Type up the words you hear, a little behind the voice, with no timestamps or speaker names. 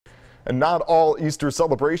And not all Easter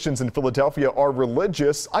celebrations in Philadelphia are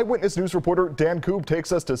religious. Eyewitness News reporter Dan Koob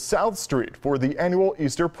takes us to South Street for the annual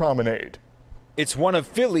Easter Promenade. It's one of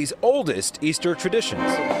Philly's oldest Easter traditions.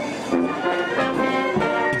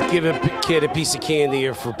 Give a kid a piece of candy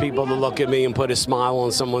or for people to look at me and put a smile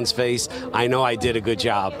on someone's face. I know I did a good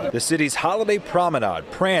job. The city's holiday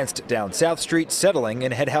promenade pranced down South Street, settling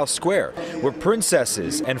in Head House Square, where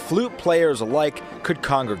princesses and flute players alike could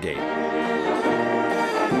congregate.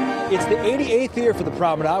 It's the 88th year for the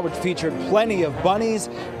promenade, which featured plenty of bunnies,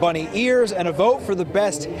 bunny ears, and a vote for the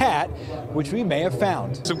best hat, which we may have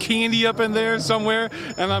found. Some candy up in there somewhere,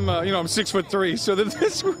 and I'm 6'3", so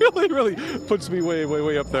this really puts me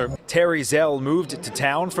way up there. Terry Zell moved to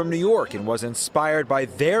town from New York and was inspired by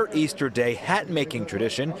their Easter Day hat-making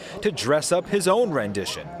tradition to dress up his own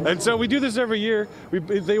rendition. And so we do this every year.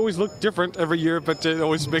 They always look different every year, but it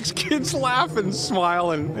always makes kids laugh and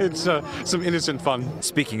smile, and it's some innocent fun.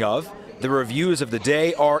 Speaking of, the reviews of the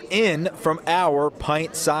day are in from our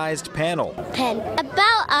pint-sized panel. 10.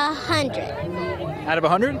 About 100. Out of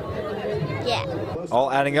 100? Yeah.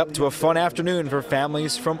 All adding up to a fun afternoon for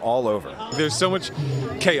families from all over. There's so much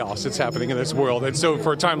chaos that's happening in this world, and so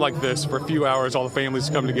for a time like this, for a few hours, all the families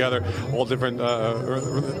come together, all different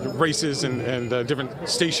races and different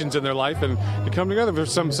stations in their life, and to come together for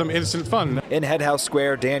some innocent fun. In Head House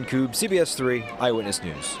Square, Dan Koob, CBS 3 Eyewitness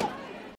News.